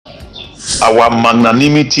Our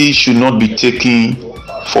magnanimity should not be taken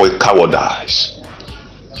for a cowardice.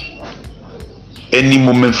 Any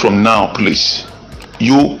moment from now, please,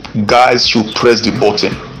 you guys should press the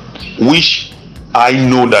button, which I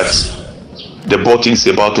know that the button is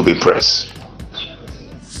about to be pressed.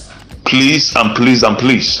 Please and please and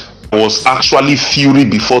please. I was actually fury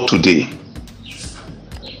before today.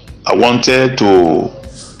 I wanted to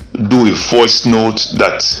do a voice note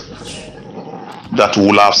that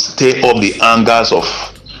will have stirred up the angers of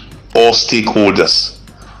all stakeholders.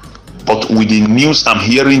 But with the news I'm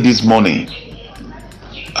hearing this morning,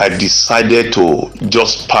 I decided to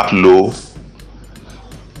just park low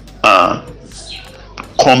and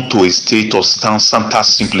come to a state of Santa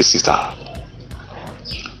simplicity.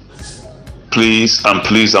 Please and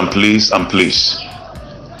please and please and please.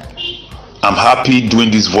 I'm happy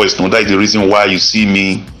doing this voice note. That is the reason why you see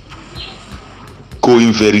me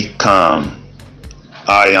going very calm.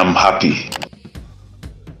 I am happy.